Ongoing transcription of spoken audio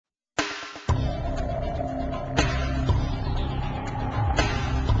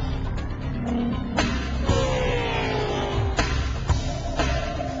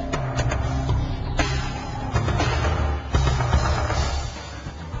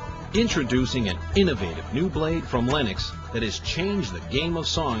Introducing an innovative new blade from Lenox that has changed the game of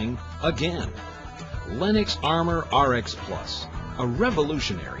sawing again. Lenox Armor RX Plus, a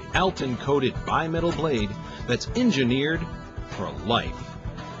revolutionary Alton-coated bimetal blade that's engineered for life.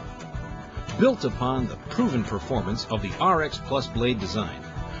 Built upon the proven performance of the RX Plus blade design,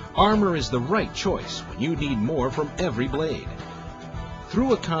 Armor is the right choice when you need more from every blade.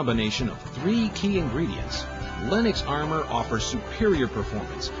 Through a combination of 3 key ingredients, Lenox Armor offers superior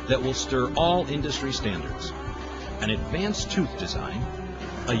performance that will stir all industry standards. An advanced tooth design,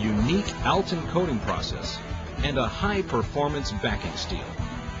 a unique Alton coating process, and a high-performance backing steel.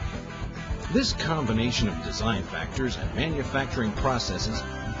 This combination of design factors and manufacturing processes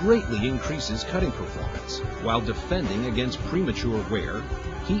greatly increases cutting performance while defending against premature wear,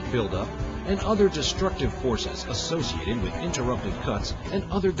 heat buildup, and other destructive forces associated with interrupted cuts and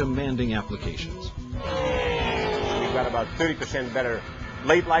other demanding applications. We've got about 30% better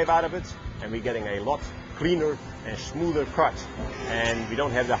blade life out of it, and we're getting a lot cleaner and smoother cut. And we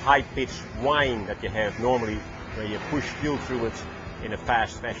don't have the high-pitched whine that you have normally when you push steel through it in a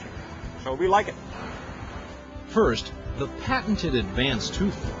fast fashion. So we like it. First, the patented advanced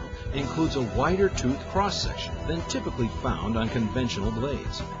tooth form includes a wider tooth cross-section than typically found on conventional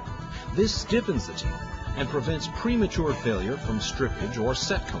blades. This stiffens the teeth and prevents premature failure from strippage or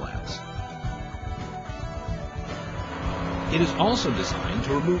set collapse. It is also designed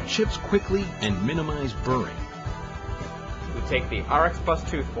to remove chips quickly and minimize burring. We take the RX Plus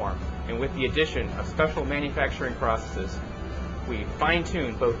tooth form, and with the addition of special manufacturing processes, we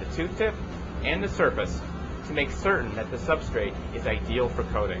fine-tune both the tooth tip and the surface to make certain that the substrate is ideal for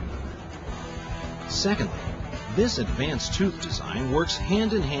coating. Secondly, this advanced tooth design works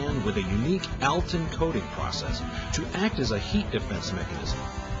hand in hand with a unique Alton coating process to act as a heat defense mechanism.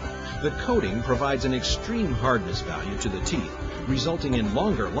 The coating provides an extreme hardness value to the teeth, resulting in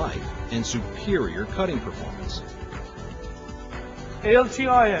longer life and superior cutting performance.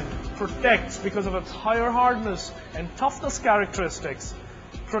 ALTIN protects because of its higher hardness and toughness characteristics,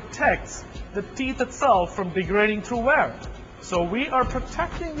 protects the teeth itself from degrading through wear. So we are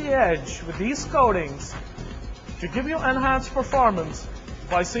protecting the edge with these coatings to give you enhanced performance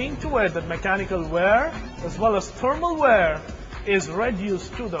by seeing to it that mechanical wear as well as thermal wear is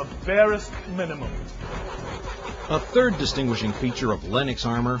reduced to the barest minimum. A third distinguishing feature of Lenox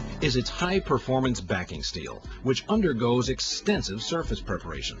Armor is its high-performance backing steel, which undergoes extensive surface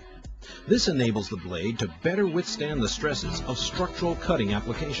preparation. This enables the blade to better withstand the stresses of structural cutting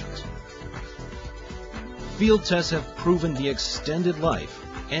applications. Field tests have proven the extended life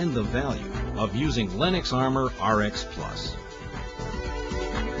and the value of using Lenox Armor RX Plus.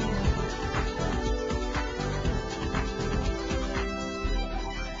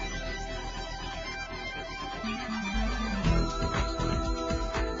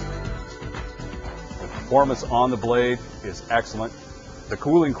 The performance on the blade is excellent. The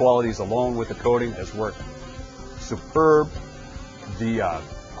cooling qualities along with the coating has worked superb. The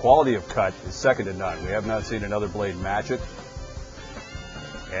quality of cut is second to none. We have not seen another blade match it.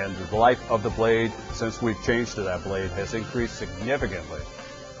 And the life of the blade, since we've changed to that blade, has increased significantly.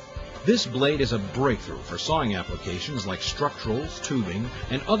 This blade is a breakthrough for sawing applications like structurals, tubing,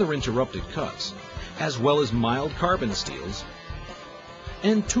 and other interrupted cuts, as well as mild carbon steels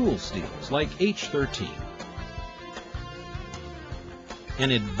and tool steels like H13.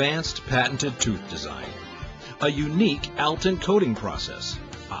 An advanced patented tooth design, a unique Alton coating process,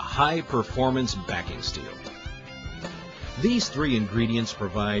 a high-performance backing steel. These 3 ingredients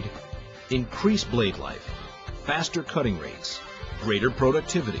provide increased blade life, faster cutting rates, greater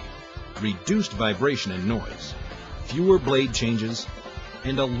productivity, reduced vibration and noise, fewer blade changes,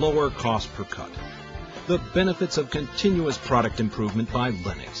 and a lower cost per cut. The benefits of continuous product improvement by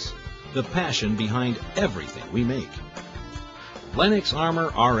Lenox, the passion behind everything we make. Lenox Armor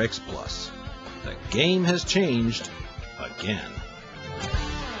RX Plus. The game has changed again.